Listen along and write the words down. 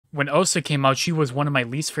When OSA came out, she was one of my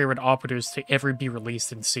least favorite operators to ever be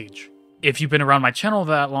released in Siege. If you've been around my channel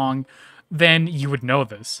that long, then you would know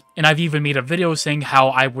this. And I've even made a video saying how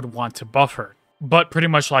I would want to buff her. But pretty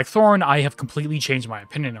much like Thorn, I have completely changed my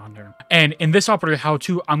opinion on her. And in this operator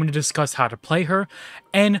how-to, I'm going to discuss how to play her,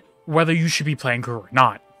 and whether you should be playing her or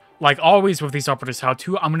not. Like always with these operators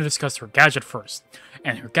how-to, I'm going to discuss her gadget first.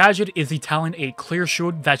 And her gadget is the Talon 8 Clear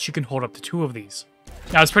Shield that she can hold up to 2 of these.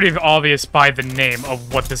 Now, it's pretty obvious by the name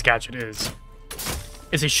of what this gadget is.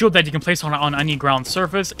 It's a shield that you can place on any ground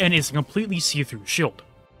surface, and it's a completely see-through shield.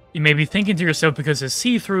 You may be thinking to yourself, because it's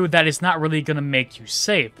see-through, that it's not really going to make you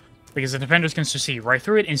safe, because the defenders can just see right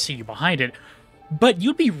through it and see you behind it, but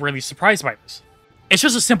you'd be really surprised by this. It's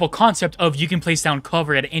just a simple concept of you can place down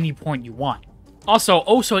cover at any point you want. Also,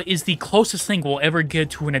 OSA is the closest thing we'll ever get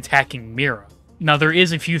to an attacking mirror. Now, there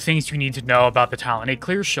is a few things you need to know about the Talon 8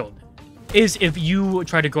 Clear Shield. Is if you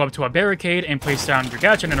try to go up to a barricade and place down your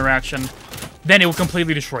gadget interaction, then it will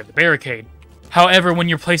completely destroy the barricade. However, when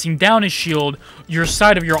you're placing down a shield, your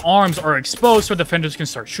side of your arms are exposed so defenders can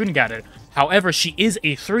start shooting at it. However, she is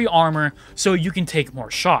a 3 armor, so you can take more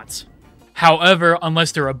shots. However,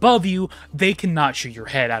 unless they're above you, they cannot shoot your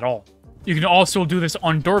head at all. You can also do this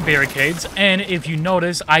on door barricades, and if you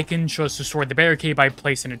notice, I can just destroy the barricade by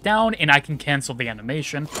placing it down, and I can cancel the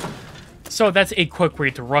animation. So that's a quick way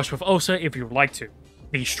to rush with OSA if you would like to.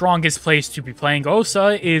 The strongest place to be playing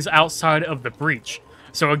OSA is outside of the breach.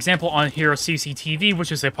 So example on here, CCTV, which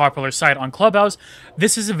is a popular site on Clubhouse,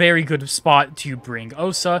 this is a very good spot to bring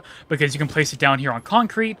OSA, because you can place it down here on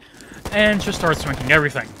concrete, and just start swinging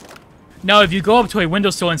everything. Now, if you go up to a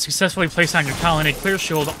windowsill and successfully place down your Talon 8 Clear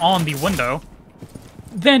Shield on the window,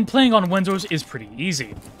 then playing on windows is pretty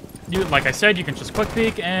easy. Like I said, you can just quick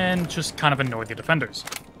peek and just kind of annoy the defenders.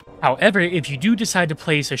 However, if you do decide to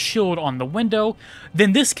place a shield on the window,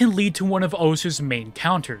 then this can lead to one of OSA's main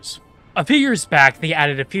counters. A few years back, they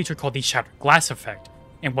added a feature called the Shattered Glass effect,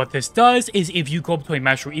 and what this does is if you go up to a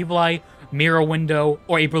Master Evil Eye, mirror window,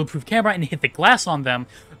 or a bulletproof camera and hit the glass on them,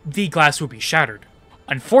 the glass will be shattered.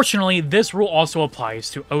 Unfortunately, this rule also applies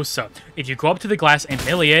to OSA. If you go up to the glass and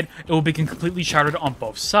melee it, it will be completely shattered on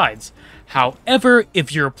both sides. However,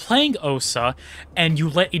 if you're playing OSA and you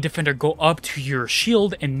let a defender go up to your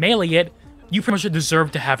shield and melee it, you pretty much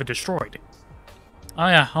deserve to have it destroyed. Oh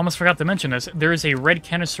yeah, I almost forgot to mention this. There is a red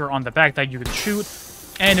canister on the back that you can shoot,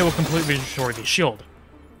 and it will completely destroy the shield.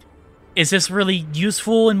 Is this really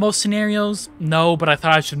useful in most scenarios? No, but I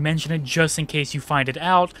thought I should mention it just in case you find it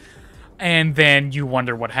out, and then you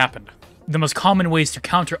wonder what happened. The most common ways to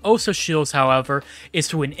counter OSA shields, however, is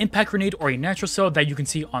through an impact grenade or a natural cell that you can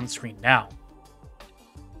see on screen now.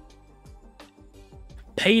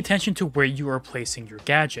 Pay attention to where you are placing your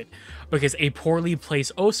gadget, because a poorly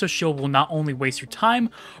placed OSA shield will not only waste your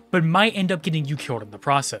time, but might end up getting you killed in the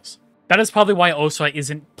process. That is probably why OSA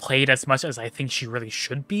isn't played as much as I think she really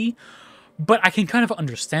should be, but I can kind of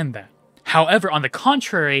understand that. However, on the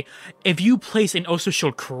contrary, if you place an OSA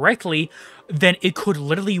shield correctly, then it could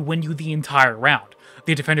literally win you the entire round.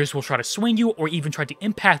 The defenders will try to swing you or even try to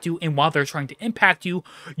impact you, and while they're trying to impact you,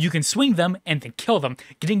 you can swing them and then kill them,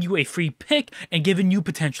 getting you a free pick and giving you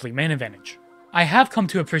potentially man advantage. I have come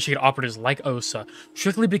to appreciate operators like OSA,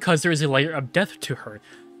 strictly because there is a layer of depth to her.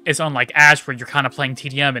 It's unlike Ashe, where you're kind of playing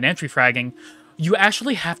TDM and entry fragging. You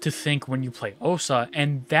actually have to think when you play OSA,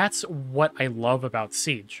 and that's what I love about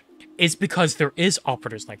Siege. It's because there is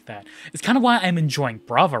operators like that. It's kind of why I'm enjoying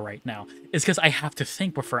Brava right now. It's because I have to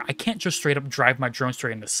think with her. I can't just straight up drive my drone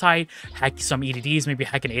straight into sight, hack some EDDs, maybe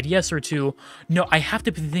hack an ADS or two. No, I have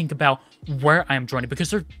to think about where I'm droning, because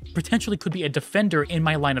there potentially could be a defender in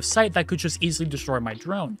my line of sight that could just easily destroy my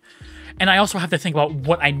drone. And I also have to think about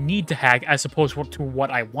what I need to hack as opposed to what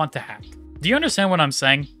I want to hack. Do you understand what I'm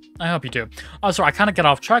saying? I hope you do. Also, I kind of got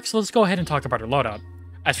off track, so let's go ahead and talk about her loadout.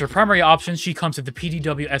 As for primary options, she comes with the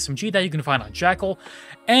PDW SMG that you can find on Jackal,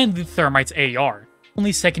 and the Thermite's AR.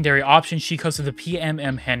 Only secondary option, she comes with the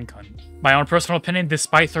PMM handgun. My own personal opinion,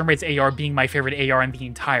 despite Thermite's AR being my favorite AR in the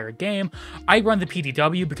entire game, I run the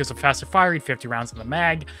PDW because of faster firing, 50 rounds in the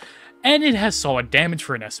mag, and it has solid damage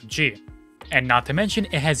for an SMG. And not to mention,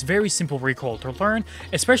 it has very simple recoil to learn,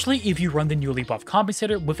 especially if you run the newly buffed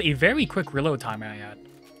compensator with a very quick reload time I add.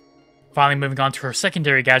 Finally, moving on to her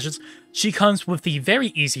secondary gadgets, she comes with the very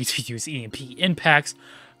easy to use EMP impacts,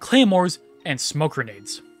 claymores, and smoke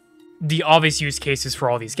grenades. The obvious use cases for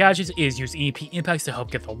all these gadgets is use EMP impacts to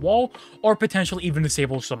help get the wall, or potentially even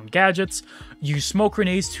disable some gadgets, use smoke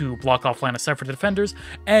grenades to block off line of sight for the defenders,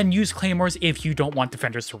 and use claymores if you don't want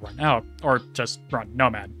defenders to run out, or just run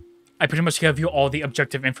nomad. I pretty much gave you all the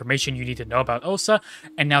objective information you need to know about OSA,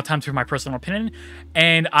 and now time for my personal opinion,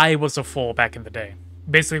 and I was a fool back in the day.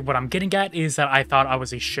 Basically, what I'm getting at is that I thought I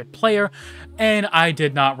was a shit player, and I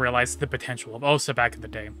did not realize the potential of OSA back in the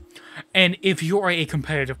day. And if you are a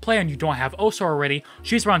competitive player and you don't have OSA already,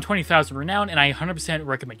 she's around 20,000 renown, and I 100%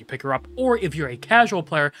 recommend you pick her up. Or if you're a casual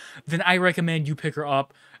player, then I recommend you pick her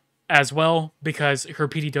up as well, because her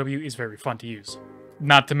PDW is very fun to use.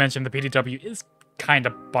 Not to mention the PDW is kind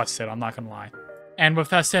of busted, I'm not gonna lie. And with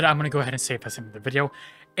that said, I'm gonna go ahead and save this into the video.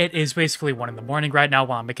 It is basically 1 in the morning right now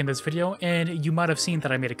while I'm making this video, and you might have seen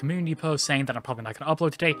that I made a community post saying that I'm probably not going to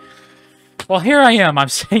upload today. Well, here I am. I'm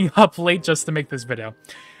staying up late just to make this video.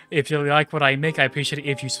 If you like what I make, I appreciate it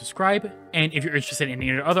if you subscribe. And if you're interested in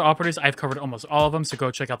any other operators, I've covered almost all of them, so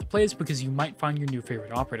go check out the plays because you might find your new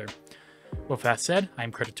favorite operator. With that said,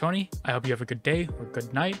 I'm Credit Tony. I hope you have a good day or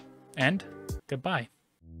good night, and goodbye.